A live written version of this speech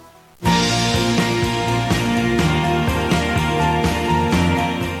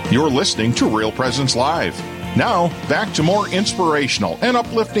You're listening to Real Presence Live. Now, back to more inspirational and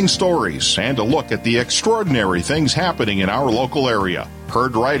uplifting stories and a look at the extraordinary things happening in our local area.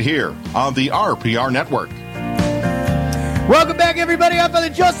 Heard right here on the RPR Network. Welcome back, everybody. I'm Father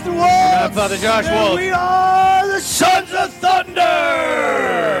Justin Wolf. I'm Father Josh Wolf. We are the Sons of Thunder.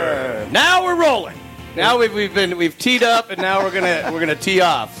 Now we're rolling. Now we've teed up, and now we're gonna tee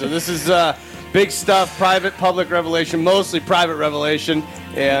off. So this is big stuff, private, public revelation, mostly private revelation,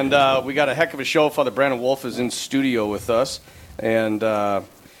 and we got a heck of a show. Father Brandon Wolf is in studio with us, and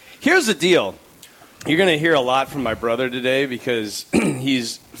here's the deal: you're gonna hear a lot from my brother today because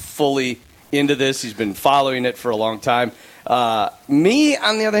he's fully into this. He's been following it for a long time. Me,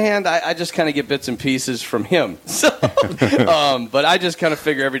 on the other hand, I just kind of get bits and pieces from him. So, but I just kind of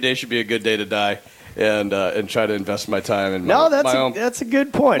figure every day should be a good day to die, and try to invest my time in that's a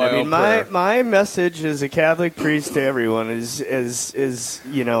good point. I mean, prayer. my message as a Catholic priest to everyone is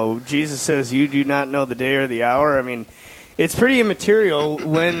you know, Jesus says you do not know the day or the hour. I mean, it's pretty immaterial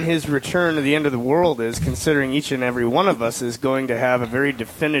when his return to the end of the world is, considering each and every one of us is going to have a very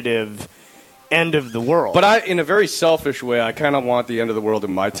definitive end of the world. But in a very selfish way, I kind of want the end of the world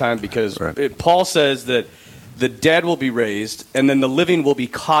in my time because Paul says that the dead will be raised and then the living will be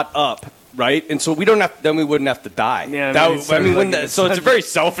caught up, right? And so we wouldn't have to die. Yeah, so it's a very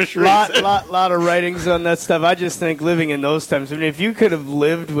selfish reason. Lot of writings on that stuff. I just think living in those times. I mean, if you could have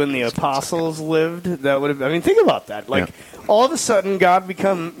lived when the apostles lived, that would have. I mean, think about that. All of a sudden, God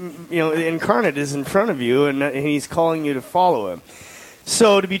incarnate is in front of you, and He's calling you to follow Him.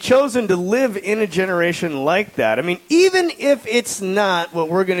 So to be chosen to live in a generation like that, I mean, even if it's not what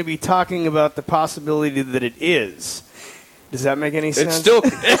we're going to be talking about, the possibility that it is, does that make any sense? It's still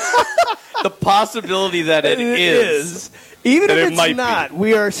the possibility that it is. Even if it's not,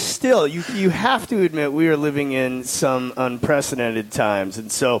 we are still, you have to admit, we are living in some unprecedented times.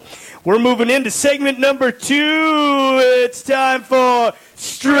 And so we're moving into segment number 2. It's time for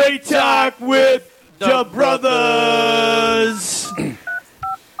Straight Talk with the Brothers.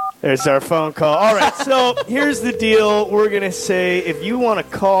 There's our phone call. All right, so here's the deal. We're going to say if you want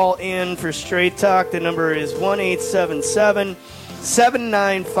to call in for Straight Talk, the number is 1-877-795-0122,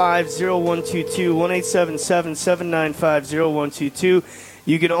 1-877-795-0122.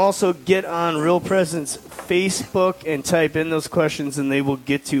 You can also get on Real Presence Facebook and type in those questions, and they will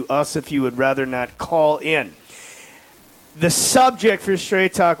get to us if you would rather not call in. The subject for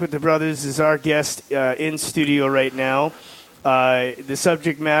Straight Talk with the Brothers is our guest in studio right now. The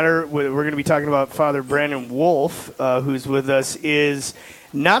subject matter we're going to be talking about, Father Brandon Wolf, who's with us, is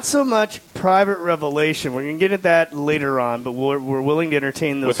not so much private revelation. We're going to get at that later on, but we're willing to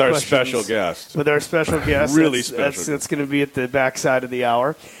entertain those questions. With our special guest. With our special guest. Really special. That's going to be at the backside of the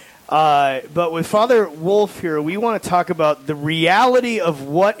hour. But with Father Wolf here, we want to talk about the reality of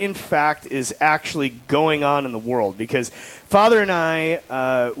what, in fact, is actually going on in the world. Because Father and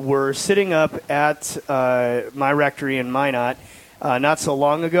I were sitting up at my rectory in Minot not so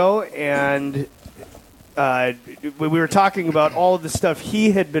long ago, and we were talking about all of the stuff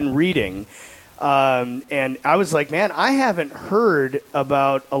he had been reading. And I was like, man, I haven't heard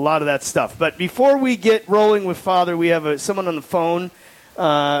about a lot of that stuff. But before we get rolling with Father, we have someone on the phone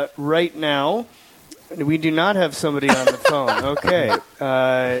right now. We do not have somebody on the phone. Okay.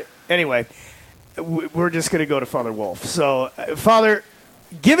 Anyway, we're just going to go to Father Wolf. So, Father,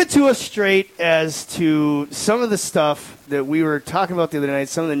 give it to us straight as to some of the stuff that we were talking about the other night,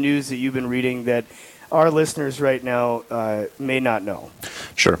 some of the news that you've been reading that our listeners right now may not know.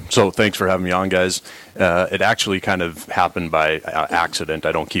 Sure. So thanks for having me on, guys. It actually kind of happened by accident.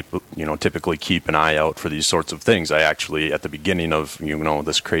 I don't typically keep an eye out for these sorts of things. I actually, at the beginning of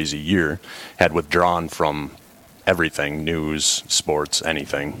this crazy year, had withdrawn from everything, news, sports,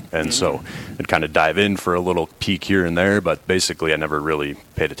 anything. And so I'd kind of dive in for a little peek here and there, but basically I never really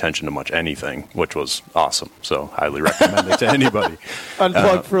paid attention to much anything, which was awesome. So highly recommend it to anybody.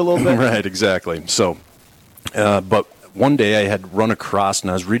 Unplug for a little bit. Right, exactly. So, but one day I had run across,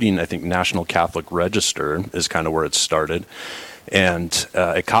 and I was reading, I think, National Catholic Register is kind of where it started. And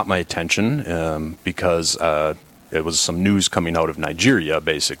it caught my attention because it was some news coming out of Nigeria,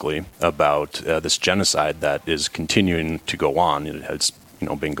 basically, about this genocide that is continuing to go on. It has,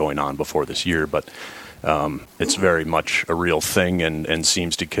 been going on before this year, but it's very much a real thing and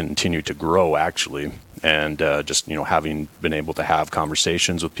seems to continue to grow, actually. And just, having been able to have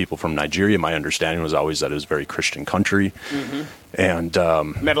conversations with people from Nigeria, my understanding was always that it was a very Christian country. Mm-hmm. And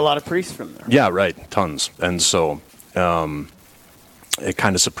met a lot of priests from there. Yeah, right, tons. And so it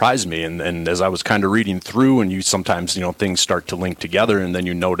kind of surprised me. And as I was kind of reading through, and you sometimes, things start to link together, and then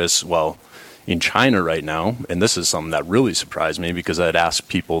you notice, well, in China right now, and this is something that really surprised me because I'd asked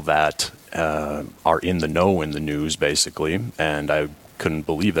people that are in the know in the news, basically, and I couldn't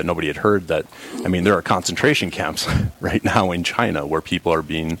believe that nobody had heard that. I mean, there are concentration camps right now in China where people are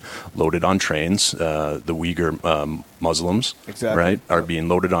being loaded on trains. The Uyghur Muslims, right, are being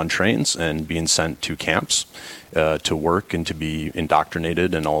loaded on trains and being sent to camps to work and to be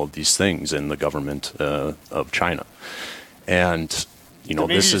indoctrinated and all of these things in the government of China. And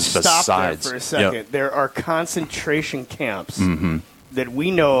this is besides. Stop there for a second. Yep. There are concentration camps that we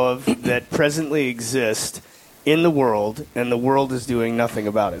know of that presently exist in the world, and the world is doing nothing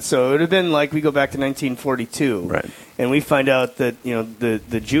about it. So it would have been like we go back to 1942, right, and we find out that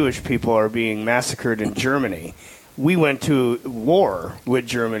the Jewish people are being massacred in Germany. We went to war with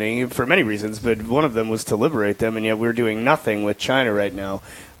Germany for many reasons, but one of them was to liberate them, and yet we're doing nothing with China right now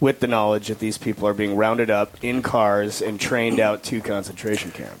with the knowledge that these people are being rounded up in cars and trained out to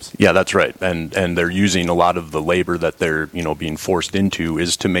concentration camps. Yeah, that's right. And they're using a lot of the labor that they're, being forced into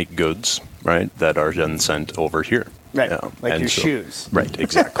is to make goods, right, that are then sent over here. Right, like your shoes. Right,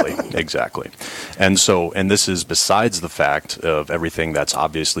 exactly, exactly. And this is besides the fact of everything that's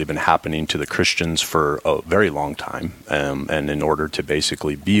obviously been happening to the Christians for a very long time. And in order to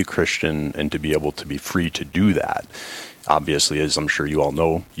basically be a Christian and to be able to be free to do that, obviously, as I'm sure you all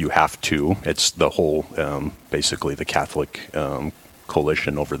know, you have to. It's the whole, basically the Catholic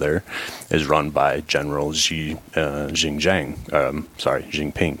coalition over there is run by General Xi Jinping.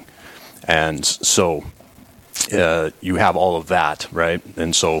 And so you have all of that, right?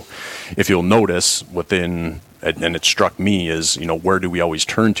 And so if you'll notice within, and it struck me is, where do we always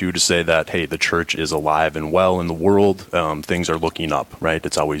turn to say that, hey, the church is alive and well in the world, things are looking up, right?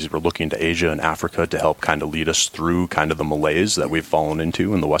 It's always, we're looking to Asia and Africa to help kind of lead us through kind of the malaise that we've fallen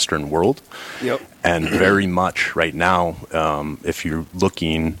into in the Western world. Yep. And very much right now, if you're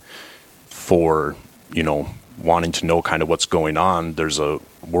looking for, wanting to know kind of what's going on, there's a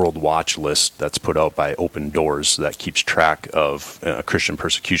World Watch list that's put out by Open Doors that keeps track of Christian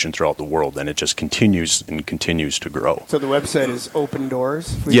persecution throughout the world, and it just continues and continues to grow. So the website is Open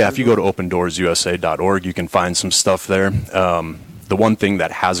Doors? Yeah, if you go to opendoorsusa.org, you can find some stuff there. The one thing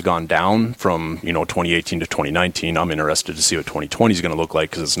that has gone down from 2018 to 2019, I'm interested to see what 2020 is going to look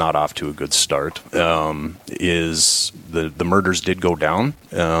like because it's not off to a good start, is the murders did go down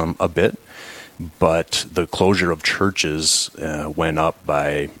a bit. But the closure of churches went up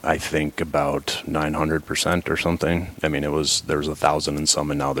by, I think, about 900% or something. I mean, there was 1,000 in some,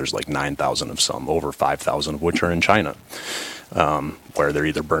 and now there's like 9,000 of some, over 5,000 of which are in China, where they're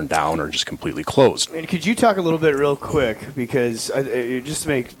either burned down or just completely closed. And could you talk a little bit real quick, because just to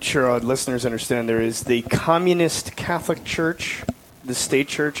make sure our listeners understand, there is the Communist Catholic Church, the state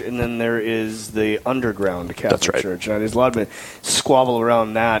church, and then there is the underground Catholic Church. And there's a lot of squabble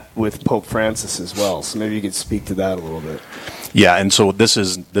around that with Pope Francis as well. So maybe you could speak to that a little bit. Yeah, and so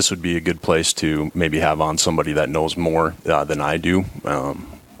this would be a good place to maybe have on somebody that knows more than I do.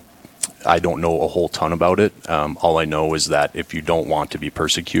 I don't know a whole ton about it. All I know is that if you don't want to be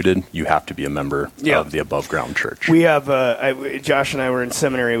persecuted, you have to be a member of the above ground church. We have Josh and I were in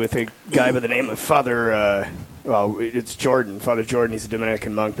seminary with a guy by the name of Father. It's Jordan, Father Jordan. He's a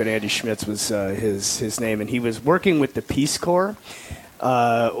Dominican monk, but Andy Schmitz was his name, and he was working with the Peace Corps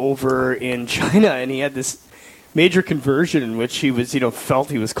over in China, and he had this major conversion in which he was,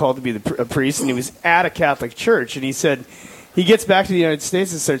 felt he was called to be a priest, and he was at a Catholic church, and he said he gets back to the United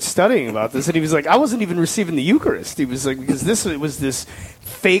States and starts studying about this, and he was like, I wasn't even receiving the Eucharist. He was like, because this was this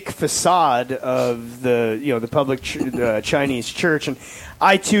fake facade of the public Chinese church, and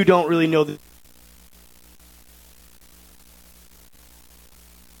I too don't really know the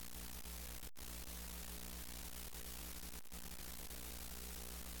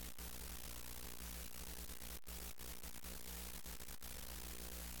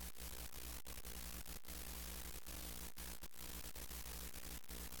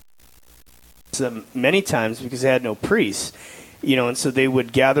many times because they had no priests, and so they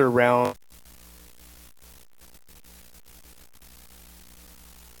would gather around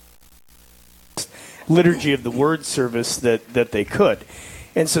liturgy of the word service that they could.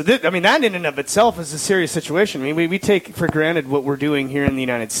 And so, that in and of itself is a serious situation. I mean, we take for granted what we're doing here in the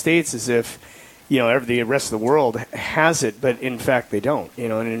United States as if, the rest of the world has it, but in fact they don't,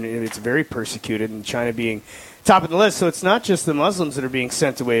 and it's very persecuted, and China being top of the list. So it's not just the Muslims that are being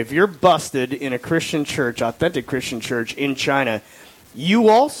sent away. If you're busted in a Christian church, authentic Christian church in China, you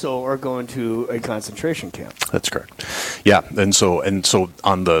also are going to a concentration camp. That's correct. Yeah, and so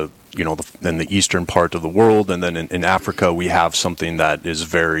on the in the eastern part of the world, and then in Africa, we have something that is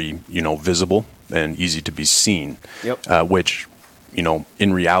very visible and easy to be seen. Yep. Which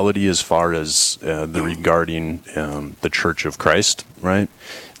in reality, as far as the regarding the Church of Christ, right?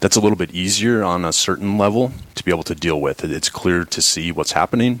 That's a little bit easier on a certain level to be able to deal with. It's clear to see what's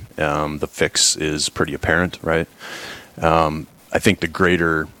happening. The fix is pretty apparent, right? I think the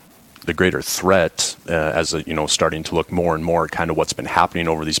greater threat, starting to look more and more kind of what's been happening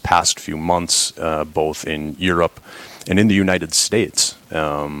over these past few months, both in Europe and in the United States,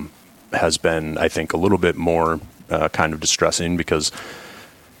 has been, I think, a little bit more kind of distressing because,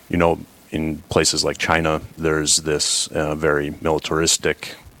 in places like China, there's this very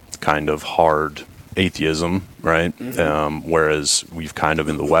militaristic kind of hard atheism, right? Mm-hmm. Whereas we've kind of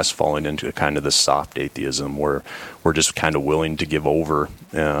in the West fallen into kind of this soft atheism where we're just kind of willing to give over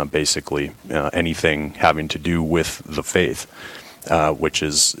basically anything having to do with the faith, which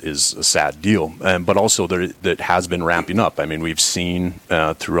is a sad deal. But also that has been ramping up. I mean, we've seen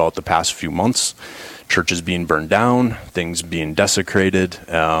throughout the past few months churches being burned down, things being desecrated,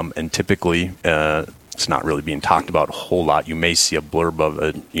 and typically it's not really being talked about a whole lot. You may see a blurb of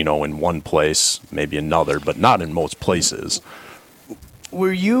it, in one place, maybe another, but not in most places.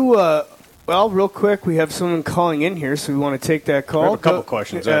 Were you, real quick, we have someone calling in here, so we want to take that call. We have a couple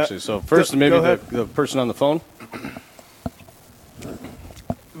questions, actually. So first, maybe the person on the phone.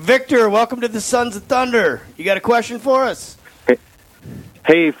 Victor, welcome to the Sons of Thunder. You got a question for us?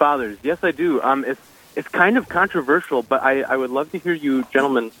 Hey, fathers. Yes, I do. It's kind of controversial, but I would love to hear you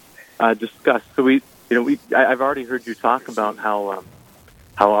gentlemen discuss. So I've already heard you talk about how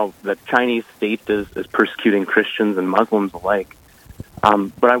the Chinese state is persecuting Christians and Muslims alike.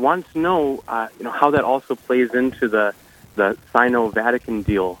 But I want to know, how that also plays into the Sino-Vatican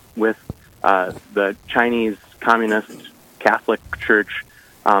deal with the Chinese Communist Catholic Church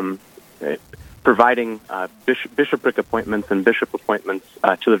providing bishopric appointments and bishop appointments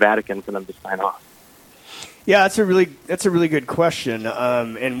to the Vatican for them to sign off. Yeah, that's a really good question.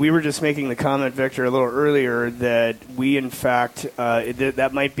 And we were just making the comment, Victor, a little earlier that we, in fact, that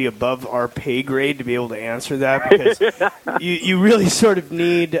might be above our pay grade to be able to answer that because you really sort of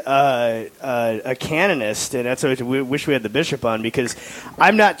need a canonist, and that's what we wish we had the bishop on because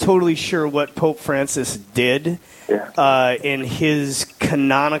I'm not totally sure what Pope Francis did in his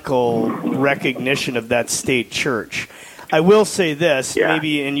canonical recognition of that state church. I will say this,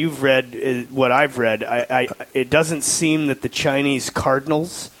 maybe, and you've read what I've read, it doesn't seem that the Chinese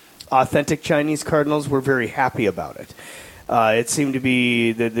cardinals, authentic Chinese cardinals, were very happy about it. It seemed to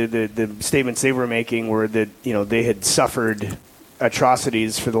be the statements they were making were that, they had suffered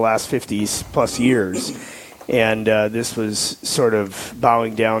atrocities for the last 50-plus years, and this was sort of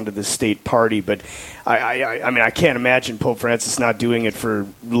bowing down to the state party. But I can't imagine Pope Francis not doing it for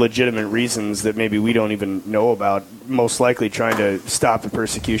legitimate reasons that maybe we don't even know about. Most likely trying to stop the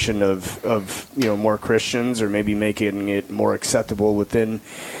persecution of more Christians, or maybe making it more acceptable within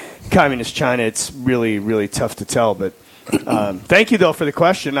communist China. It's really, really tough to tell, but. Thank you, though, for the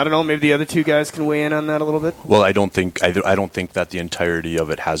question. I don't know, maybe the other two guys can weigh in on that a little bit. Well, I don't think that the entirety of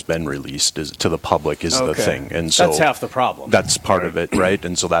it has been released to the public is the thing, and so that's half the problem. That's part of it, right?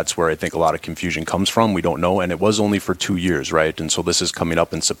 And so that's where I think a lot of confusion comes from. We don't know, and it was only for 2 years, right? And so this is coming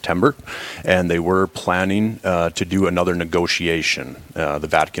up in September, and they were planning to do another negotiation. The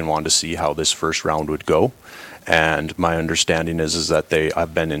Vatican wanted to see how this first round would go. And my understanding is that they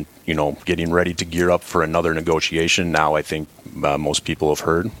have been getting ready to gear up for another negotiation. Now I think most people have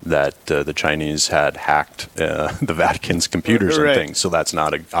heard that the Chinese had hacked the Vatican's computers and things, so that's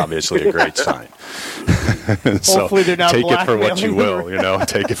not obviously a great sign. So hopefully they're not take it for what you will, blackmailing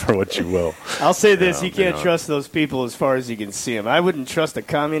take it for what you will. I'll say this, you can't trust those people as far as you can see them. I wouldn't trust a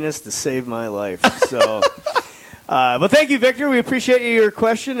communist to save my life. So, but thank you, Victor. We appreciate your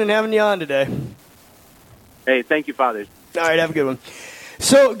question and having you on today. Hey, thank you, fathers. All right, have a good one.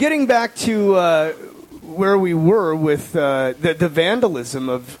 So, getting back to where we were with the vandalism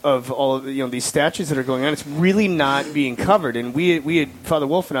of all of these statues that are going on, it's really not being covered. And we had, Father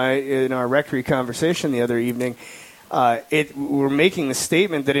Wolf and I, in our rectory conversation the other evening, we're making the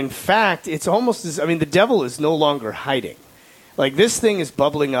statement that in fact it's almost as the devil is no longer hiding. Like, this thing is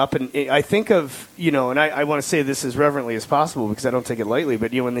bubbling up, and I think of, and I want to say this as reverently as possible because I don't take it lightly,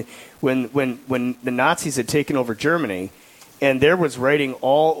 but, when the Nazis had taken over Germany, and there was writing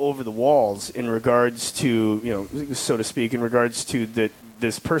all over the walls in regards to, so to speak, in regards to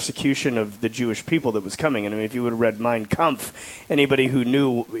this persecution of the Jewish people that was coming. And if you would have read Mein Kampf, anybody who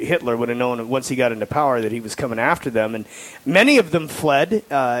knew Hitler would have known once he got into power that he was coming after them. And many of them fled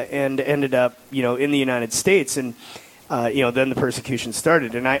and ended up, in the United States. And then the persecution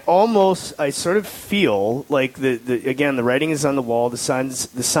started, and I sort of feel like again the writing is on the wall, the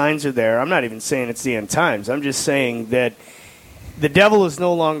signs are there. I'm not even saying it's the end times. I'm just saying that the devil is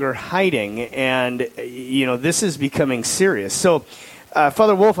no longer hiding, and this is becoming serious. So,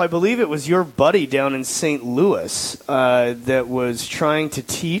 Father Wolf, I believe it was your buddy down in St. Louis that was trying to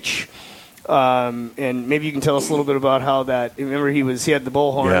teach. And maybe you can tell us a little bit about how that. Remember, he had the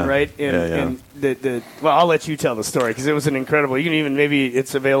bullhorn, right? And well, I'll let you tell the story because it was an incredible. You can even maybe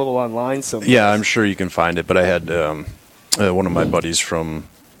it's available online somewhere. Yeah, I'm sure you can find it. But I had one of my buddies from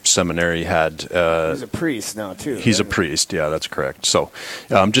seminary had. He's a priest now too. He's a priest. Yeah, that's correct. So,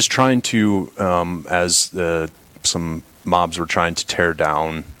 I'm just trying to, as some mobs were trying to tear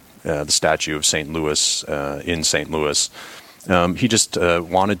down the statue of St. Louis in St. Louis. He just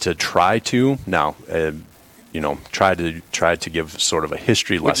wanted to try to give sort of a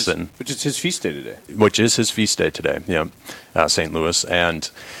history lesson, which is his feast day today. Which is his feast day today, St. Louis,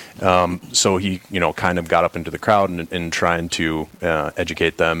 and so he kind of got up into the crowd and trying to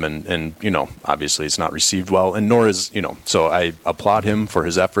educate them, and obviously it's not received well, and nor is So I applaud him for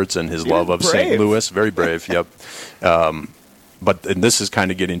his efforts and his love of St. Louis. Very brave. Yep. But this is kind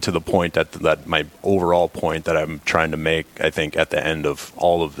of getting to the point that my overall point that I'm trying to make, I think, at the end of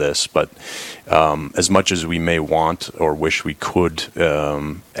all of this. But as much as we may want or wish we could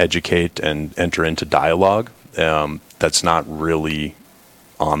educate and enter into dialogue, that's not really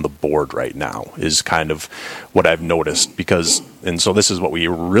on the board right now, is kind of what I've noticed. And so this is what we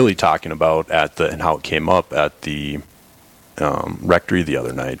were really talking about and how it came up at the rectory the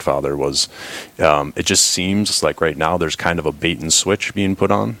other night, Father, was it just seems like right now there's kind of a bait and switch being put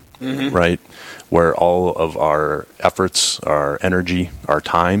on, right? Where all of our efforts, our energy, our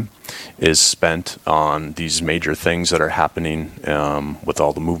time is spent on these major things that are happening with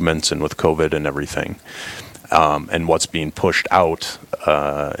all the movements and with COVID and everything. And what's being pushed out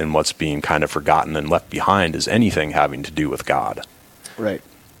and what's being kind of forgotten and left behind is anything having to do with God. Right.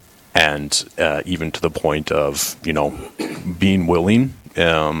 And even to the point of, being willing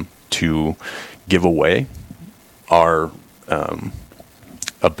to give away our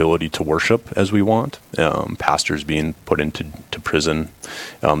ability to worship as we want, pastors being put into prison,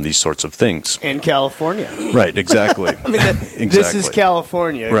 these sorts of things. In California. Right, exactly. I mean, this is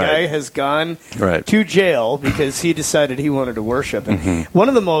California. A guy has gone to jail because he decided he wanted to worship. And one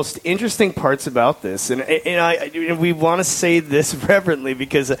of the most interesting parts about this, and we want to say this reverently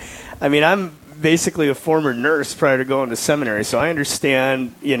because, I'm basically a former nurse prior to going to seminary, so I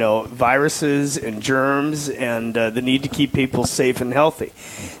understand, viruses and germs and the need to keep people safe and healthy.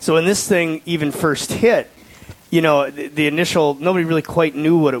 So when this thing even first hit, the initial, nobody really quite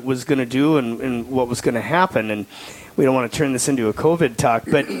knew what it was going to do and what was going to happen, and we don't want to turn this into a COVID talk,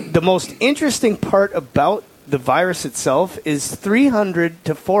 but the most interesting part about the virus itself is 300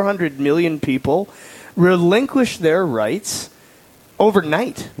 to 400 million people relinquish their rights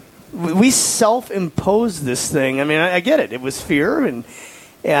overnight. We self-imposed this thing. I get it. It was fear,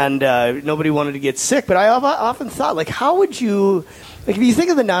 and nobody wanted to get sick. But I often thought, how would you, if you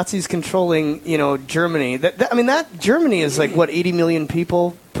think of the Nazis controlling, Germany, that Germany is 80 million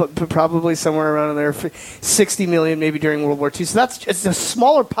people, probably somewhere around there, 60 million maybe during World War II. So it's a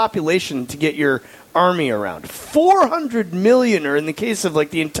smaller population to get your army around. 400 million, or in the case of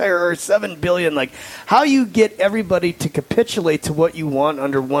the entire Earth, 7 billion. How you get everybody to capitulate to what you want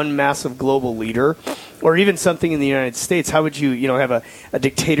under one massive global leader, or even something in the United States? How would you, have a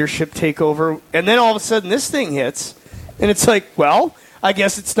dictatorship take over? And then all of a sudden this thing hits, and it's well, I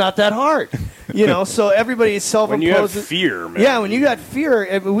guess it's not that hard. So everybody is self-imposed. When you have fear, man. Yeah, when you got fear,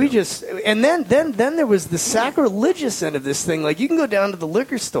 and then there was the sacrilegious end of this thing. You can go down to the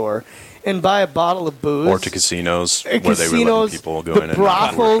liquor store and buy a bottle of booze, or to casinos where they were letting people go in and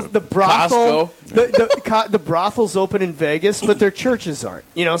the brothels open in Vegas, but their churches aren't.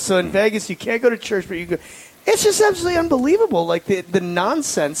 So in Vegas you can't go to church, but you go. It's just absolutely unbelievable, the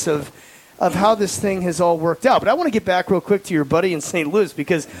nonsense of how this thing has all worked out. But I want to get back real quick to your buddy in St. Louis,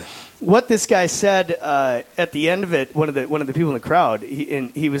 because what this guy said at the end of it, one of the people in the crowd,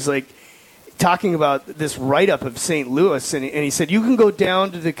 he was talking about this write-up of St. Louis, and he said, you can go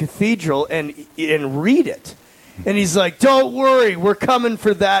down to the cathedral and read it. And he's like, don't worry, we're coming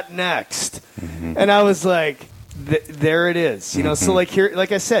for that next. And I was like, there it is. So here,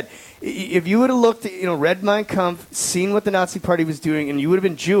 like I said, if you would have looked at, read Mein Kampf, seen what the Nazi Party was doing, and you would have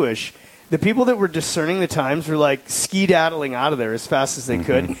been Jewish, the people that were discerning the times were skedaddling out of there as fast as they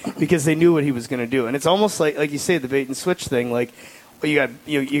could because they knew what he was going to do. And it's almost like you say, the bait and switch thing. You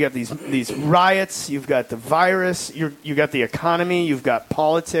got these riots, you've got the virus, you got the economy, you've got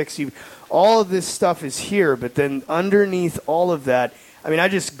politics, all of this stuff is here. But then underneath all of that, I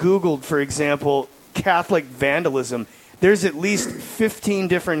just Googled, for example, Catholic vandalism. there's at least 15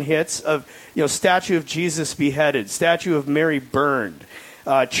 different hits of, statue of Jesus beheaded, statue of Mary burned,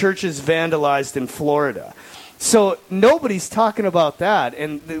 churches vandalized in Florida. So nobody's talking about that.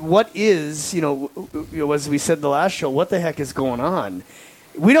 And what is, as we said the last show, what the heck is going on?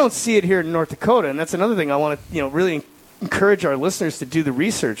 We don't see it here in North Dakota, and that's another thing I want to, really encourage our listeners to do the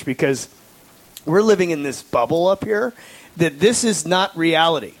research, because we're living in this bubble up here that this is not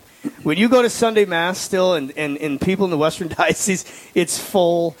reality. When you go to Sunday Mass still, and people in the Western Diocese, it's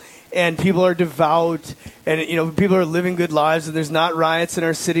full, and people are devout, and people are living good lives, and there's not riots in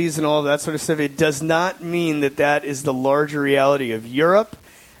our cities and all of that sort of stuff. It does not mean that is the larger reality of Europe,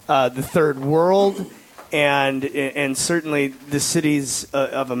 the Third World, and certainly the cities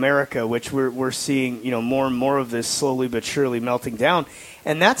of America, which we're seeing more and more of this slowly but surely melting down.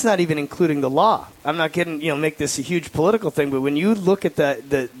 And that's not even including the law. I'm not getting make this a huge political thing, but when you look at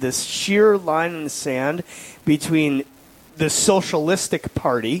the sheer line in the sand between the socialistic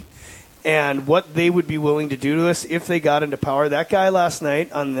party and what they would be willing to do to us if they got into power. That guy last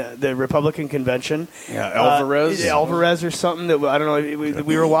night on the Republican convention, Alvarez or something, that I don't know,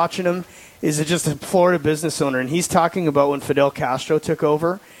 we were watching him, is just a Florida business owner, and he's talking about when Fidel Castro took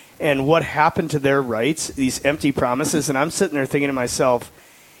over and what happened to their rights, these empty promises. And I'm sitting there thinking to myself,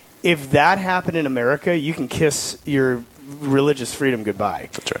 if that happened in America, you can kiss your religious freedom goodbye.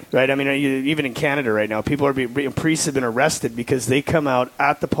 That's right. Right? I mean, even in Canada right now, priests have been arrested because they come out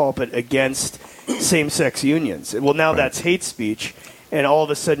at the pulpit against same-sex unions. Well, now that's hate speech, and all of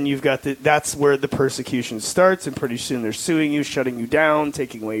a sudden you've got that's where the persecution starts, and pretty soon they're suing you, shutting you down,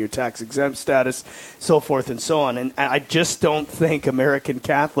 taking away your tax-exempt status, so forth and so on. And I just don't think American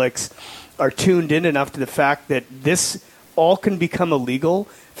Catholics are tuned in enough to the fact that this all can become illegal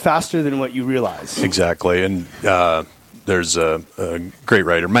faster than what you realize. Exactly. And there's a great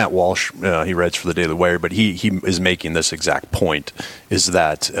writer, Matt Walsh, he writes for the Daily Wire, but he is making this exact point, is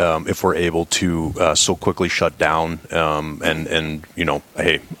that if we're able to so quickly shut down and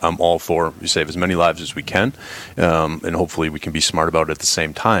hey, I'm all for we save as many lives as we can, and hopefully we can be smart about it at the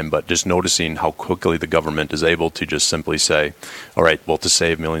same time, but just noticing how quickly the government is able to just simply say, all right, well, to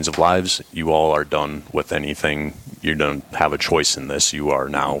save millions of lives, you all are done with anything, you don't have a choice in this, you are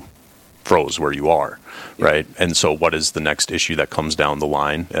now froze where you are, right? And so what is the next issue that comes down the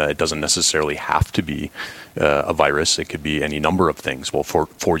line? It doesn't necessarily have to be a virus. It could be any number of things. Well,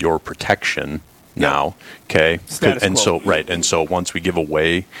 for your protection now, okay? And so once we give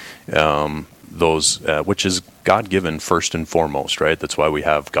away those, which is God-given first and foremost, right? That's why we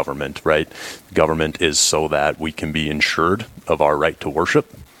have government, right? Government is so that we can be insured of our right to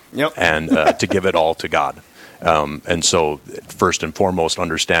worship and to give it all to God. And so, first and foremost,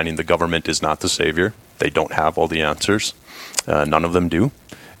 understanding the government is not the savior. They don't have all the answers. None of them do.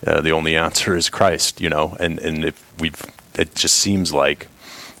 The only answer is Christ, and it just seems like,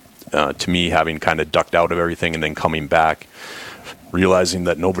 to me, having kind of ducked out of everything and then coming back, realizing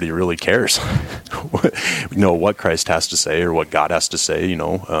that nobody really cares, what Christ has to say or what God has to say.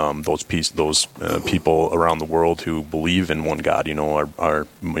 Those people around the world who believe in one God, our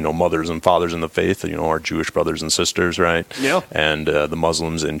mothers and fathers in the faith, our Jewish brothers and sisters, right? Yeah. And the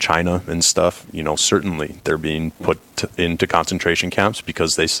Muslims in China and stuff. Certainly they're being put into concentration camps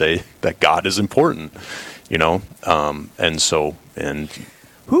because they say that God is important.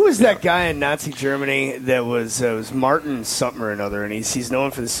 Who was that guy in Nazi Germany that was Martin something or another, and he's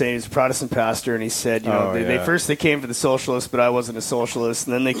known for the same, he's a Protestant pastor, and he said, they came for the socialists, but I wasn't a socialist,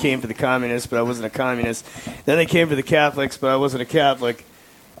 and then they came for the communists, but I wasn't a communist, then they came for the Catholics, but I wasn't a Catholic,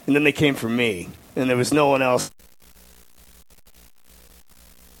 and then they came for me, and there was no one else.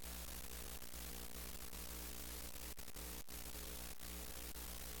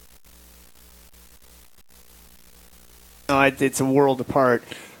 It's a world apart.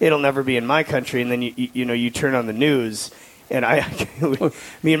 It'll never be in my country. And then you turn on the news, and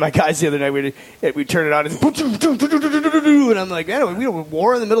me and my guys the other night we turn it on, and I'm like, man, we have a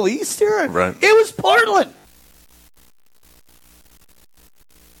war in the Middle East here. Right. It was Portland.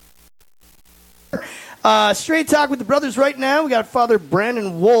 Straight Talk with the Brothers right now. We got Father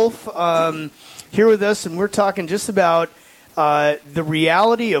Brandon Wolf here with us, and we're talking just about the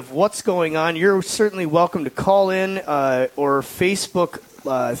reality of what's going on. You're certainly welcome to call in or Facebook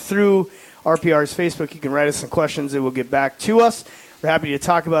through RPR's Facebook. You can write us some questions that will get back to us. We're happy to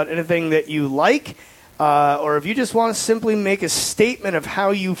talk about anything that you like, or if you just want to simply make a statement of how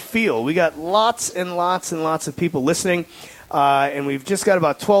you feel. We got lots and lots and lots of people listening, and we've just got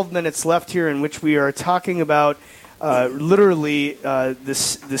about 12 minutes left here in which we are talking about literally the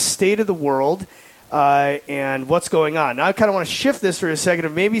state of the world and what's going on. Now I kind of want to shift this for a second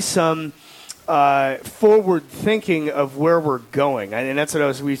of maybe some forward thinking of where we're going. And that's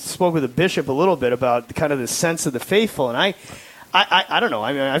what we spoke with the bishop a little bit about, kind of the sense of the faithful. And I don't know.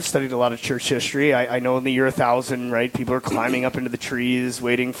 I mean, I've studied a lot of church history. I know in the year 1000, right, people are climbing up into the trees,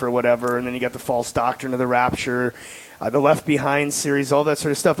 waiting for whatever, and then you got the false doctrine of the rapture, the Left Behind series, all that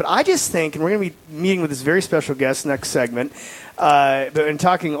sort of stuff. But I just think, and we're going to be meeting with this very special guest next segment, and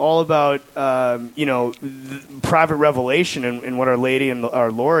talking all about, private revelation and what Our Lady and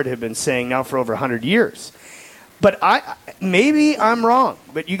our Lord have been saying now for over 100 years. But maybe I'm wrong.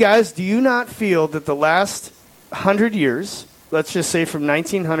 But you guys, do you not feel that the last 100 years, let's just say from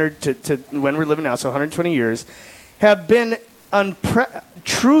 1900 to when we're living now, so 120 years, have been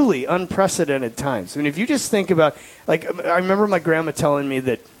truly unprecedented times? I mean, if you just think about, like, I remember my grandma telling me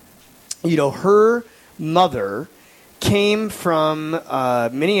that, her mother came from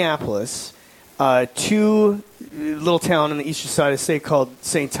Minneapolis to a little town on the eastern side of the state called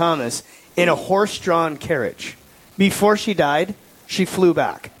St. Thomas in a horse-drawn carriage. Before she died, she flew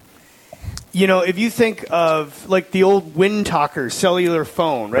back. If you think of, like, the old Wind Talker cellular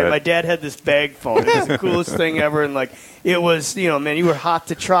phone, right? My dad had this bag phone. It was the coolest thing ever, and, like, it was, man, you were hot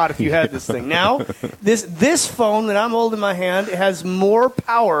to trot if you had this thing. Now, this phone that I'm holding in my hand has more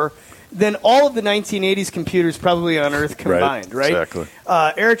power than all of the 1980s computers probably on Earth combined, right? Exactly.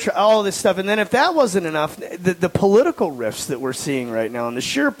 All this stuff. And then if that wasn't enough, the political rifts that we're seeing right now and the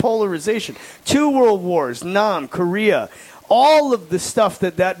sheer polarization, 2 world wars, Nam, Korea, all of the stuff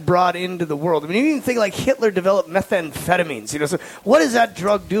that brought into the world. I mean, you even think like Hitler developed methamphetamines. So what is that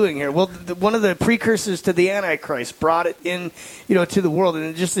drug doing here? Well, one of the precursors to the Antichrist brought it in, to the world.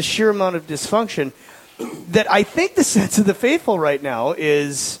 And just the sheer amount of dysfunction that I think the sense of the faithful right now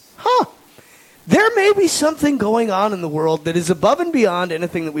is, there may be something going on in the world that is above and beyond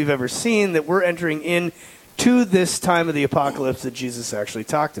anything that we've ever seen, that we're entering into this time of the apocalypse that Jesus actually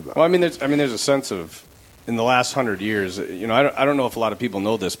talked about. Well, there's a sense of, in the last 100 years, I don't know if a lot of people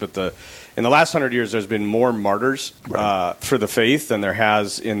know this, but in the last 100 years, there's been more martyrs for the faith than there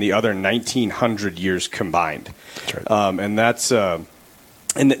has in the other 1,900 years combined. That's right. And that's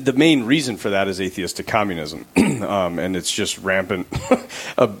and the main reason for that is atheistic communism, and it's just rampant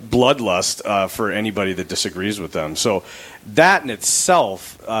bloodlust for anybody that disagrees with them. So that in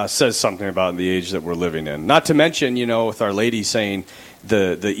itself says something about the age that we're living in. Not to mention, with Our Lady saying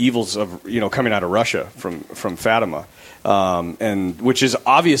the evils of coming out of Russia from Fatima, and which is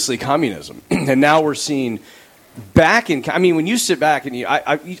obviously communism. And now we're seeing when you sit back and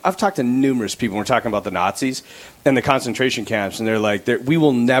I've talked to numerous people. We're talking about the Nazis and the concentration camps, and they're like, we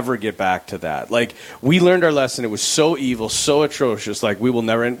will never get back to that. Like, we learned our lesson. It was so evil, so atrocious. Like, we will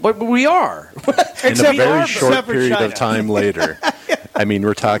never. But we are. In a very short period of time later. I mean,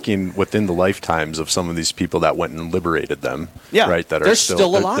 we're talking within the lifetimes of some of these people that went and liberated them. Yeah, right. That they're are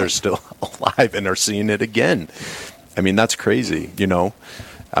still alive. They're still alive and are seeing it again. I mean, that's crazy.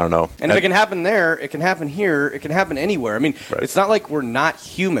 I don't know. And if it can happen there, it can happen here. It can happen anywhere. I mean, It's not like we're not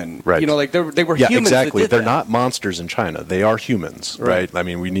human. Right. Like they were yeah, humans. Exactly. That did They're that. not monsters in China. They are humans, right? I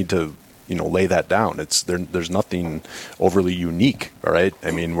mean, we need to, lay that down. There's nothing overly unique, all right?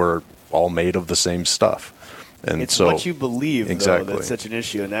 I mean, we're all made of the same stuff. And it's so, what you believe, exactly. though, that's such an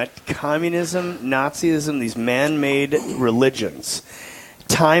issue. And that communism, Nazism, these man-made religions,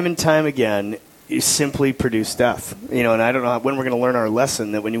 time and time again, simply produce death. And I don't know when we're going to learn our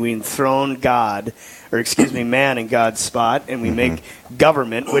lesson that when we enthrone man in God's spot, and we make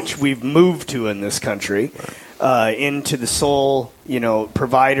government, which we've moved to in this country, into the sole,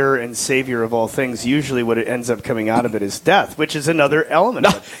 provider and savior of all things, usually what it ends up coming out of it is death, which is another element.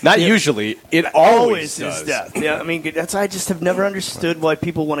 Not usually. It always does. Is death. Yeah, I mean, I just have never understood why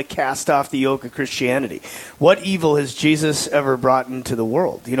people want to cast off the yoke of Christianity. What evil has Jesus ever brought into the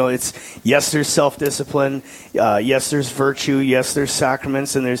world? It's, yes, there's self-discipline. Yes, there's virtue. Yes, there's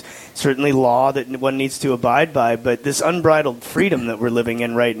sacraments. And there's certainly law that one needs to abide by. But this unbridled freedom that we're living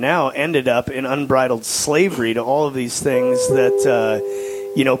in right now ended up in unbridled slavery to all of these things that,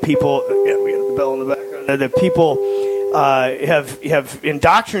 people, we got the bell in the background, that people have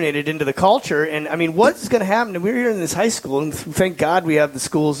indoctrinated into the culture. And, I mean, what's going to happen? We're here in this high school, and thank God we have the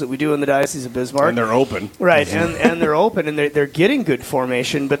schools that we do in the Diocese of Bismarck. And they're open. Right, and they're open, and they're getting good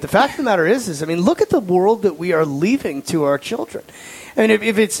formation. But the fact of the matter is, I mean, look at the world that we are leaving to our children. I mean,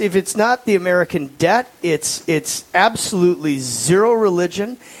 if it's not the American debt, it's absolutely zero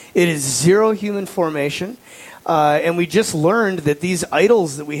religion. It is zero human formation. And we just learned that these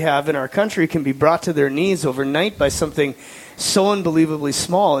idols that we have in our country can be brought to their knees overnight by something so unbelievably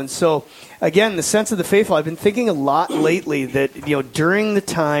small. And so, again, the sense of the faithful, I've been thinking a lot lately that, during the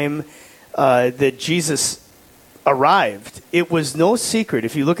time that Jesus arrived, it was no secret.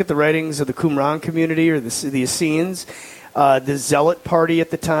 If you look at the writings of the Qumran community or the Essenes, the Zealot party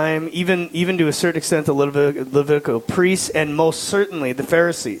at the time, even to a certain extent the Levitical priests, and most certainly the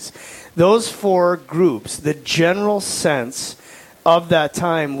Pharisees. Those four groups, the general sense of that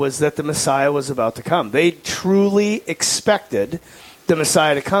time was that the Messiah was about to come. They truly expected the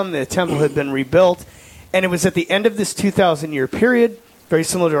Messiah to come. The temple had been rebuilt, and it was at the end of this 2,000-year period, very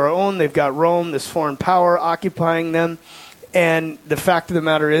similar to our own. They've got Rome, this foreign power, occupying them, and the fact of the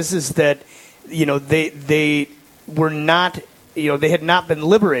matter is that they were not. They had not been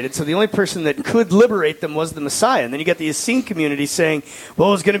liberated, so the only person that could liberate them was the Messiah. And then you get the Essene community saying, well,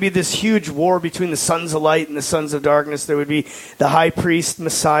 it was going to be this huge war between the sons of light and the sons of darkness. There would be the high priest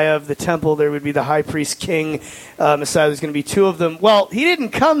Messiah of the temple. There would be the high priest king Messiah. There's going to be two of them. Well, he didn't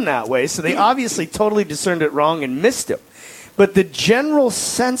come that way, so they obviously totally discerned it wrong and missed him. But the general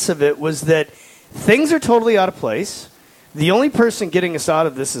sense of it was that things are totally out of place. The only person getting us out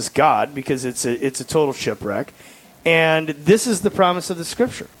of this is God, because it's a total shipwreck. And this is the promise of the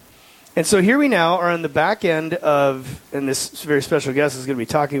Scripture. And so here we now are on the back end of, and this very special guest is going to be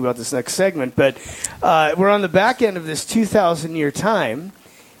talking about this next segment, but we're on the back end of this 2,000-year time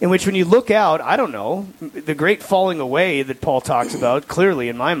in which when you look out, I don't know, the great falling away that Paul talks about clearly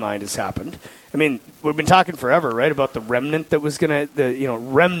in my mind has happened. I mean, we've been talking forever, right, about the remnant that was going to,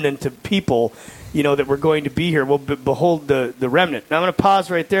 remnant of people, that were going to be here. Well, behold the remnant. Now I'm going to pause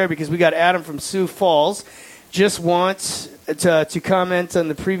right there because we got Adam from Sioux Falls. Just wants to comment on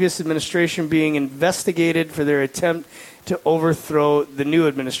the previous administration being investigated for their attempt to overthrow the new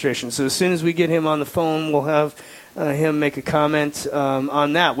administration. So as soon as we get him on the phone, we'll have him make a comment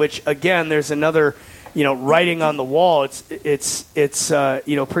on that, which, again, there's another, writing on the wall. It's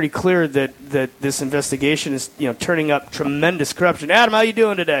pretty clear that this investigation is, turning up tremendous corruption. Adam, how you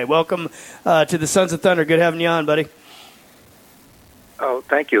doing today? Welcome to the Sons of Thunder. Good having you on, buddy. Oh,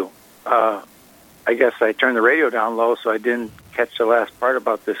 thank you. I guess I turned the radio down low, so I didn't catch the last part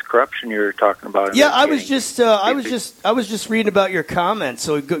about this corruption you were talking about. Yeah, I was just reading about your comments.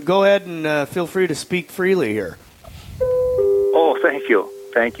 So go ahead and feel free to speak freely here. Oh, thank you.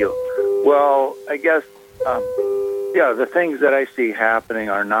 Well, I guess the things that I see happening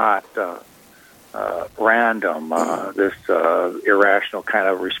are not random. This irrational kind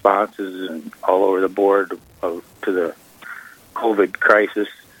of responses and all over the board to the COVID crisis.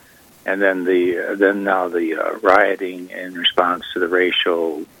 And then now the rioting in response to the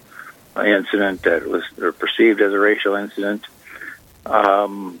racial incident that was perceived as a racial incident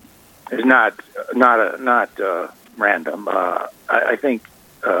is not random. I think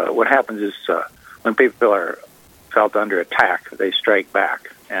what happens is when people are felt under attack, they strike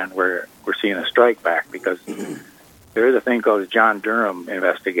back, and we're seeing a strike back because there is a thing called the John Durham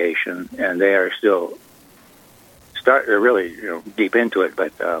investigation, and they are still they're really deep into it,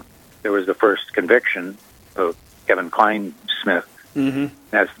 but. There was the first conviction of Kevin Kleinsmith. Mm-hmm.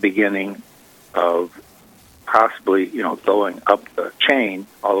 That's the beginning of possibly, going up the chain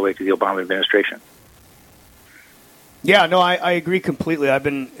all the way to the Obama administration. Yeah, no, I agree completely.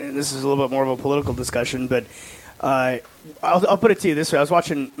 This is a little bit more of a political discussion, but I'll put it to you this way. I was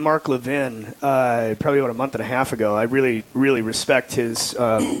watching Mark Levin probably about a month and a half ago. I really, really respect his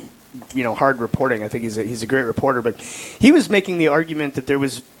hard reporting. I think he's a great reporter, but he was making the argument that there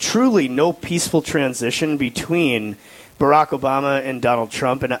was truly no peaceful transition between Barack Obama and Donald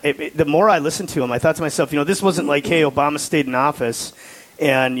Trump. And the more I listened to him, I thought to myself, this wasn't like, hey, Obama stayed in office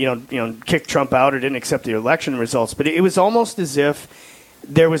and kicked Trump out or didn't accept the election results, but it was almost as if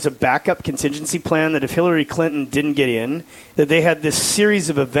there was a backup contingency plan that if Hillary Clinton didn't get in, that they had this series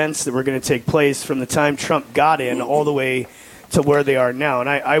of events that were going to take place from the time Trump got in all the way to where they are now. And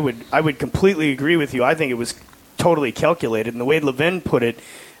I would completely agree with you. I think it was totally calculated. And the way Levin put it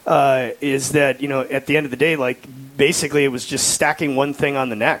is that, at the end of the day, basically it was just stacking one thing on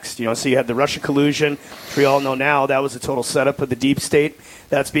the next. So you had the Russia collusion, which we all know now. That was a total setup of the deep state.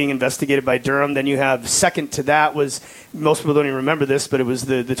 That's being investigated by Durham. Then you have, second to that was, most people don't even remember this, but it was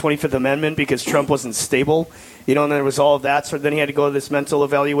the 25th Amendment because Trump wasn't stable. And there was all of that. So then he had to go to this mental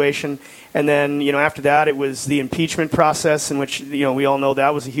evaluation. And then, after that, it was the impeachment process in which, we all know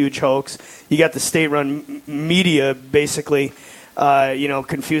that was a huge hoax. You got the state-run media basically,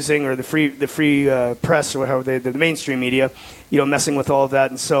 confusing, or the free press, or however the mainstream media, messing with all of that.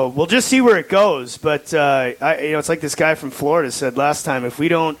 And so we'll just see where it goes. But, it's like this guy from Florida said last night, if we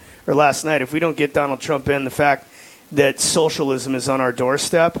don't get Donald Trump in, the fact that socialism is on our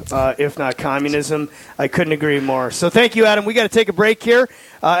doorstep, if not communism. I couldn't agree more. So thank you, Adam. We got to take a break here.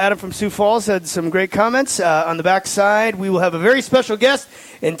 Adam from Sioux Falls had some great comments. On the backside, we will have a very special guest.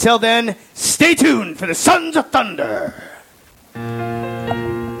 Until then, stay tuned for the Sons of Thunder.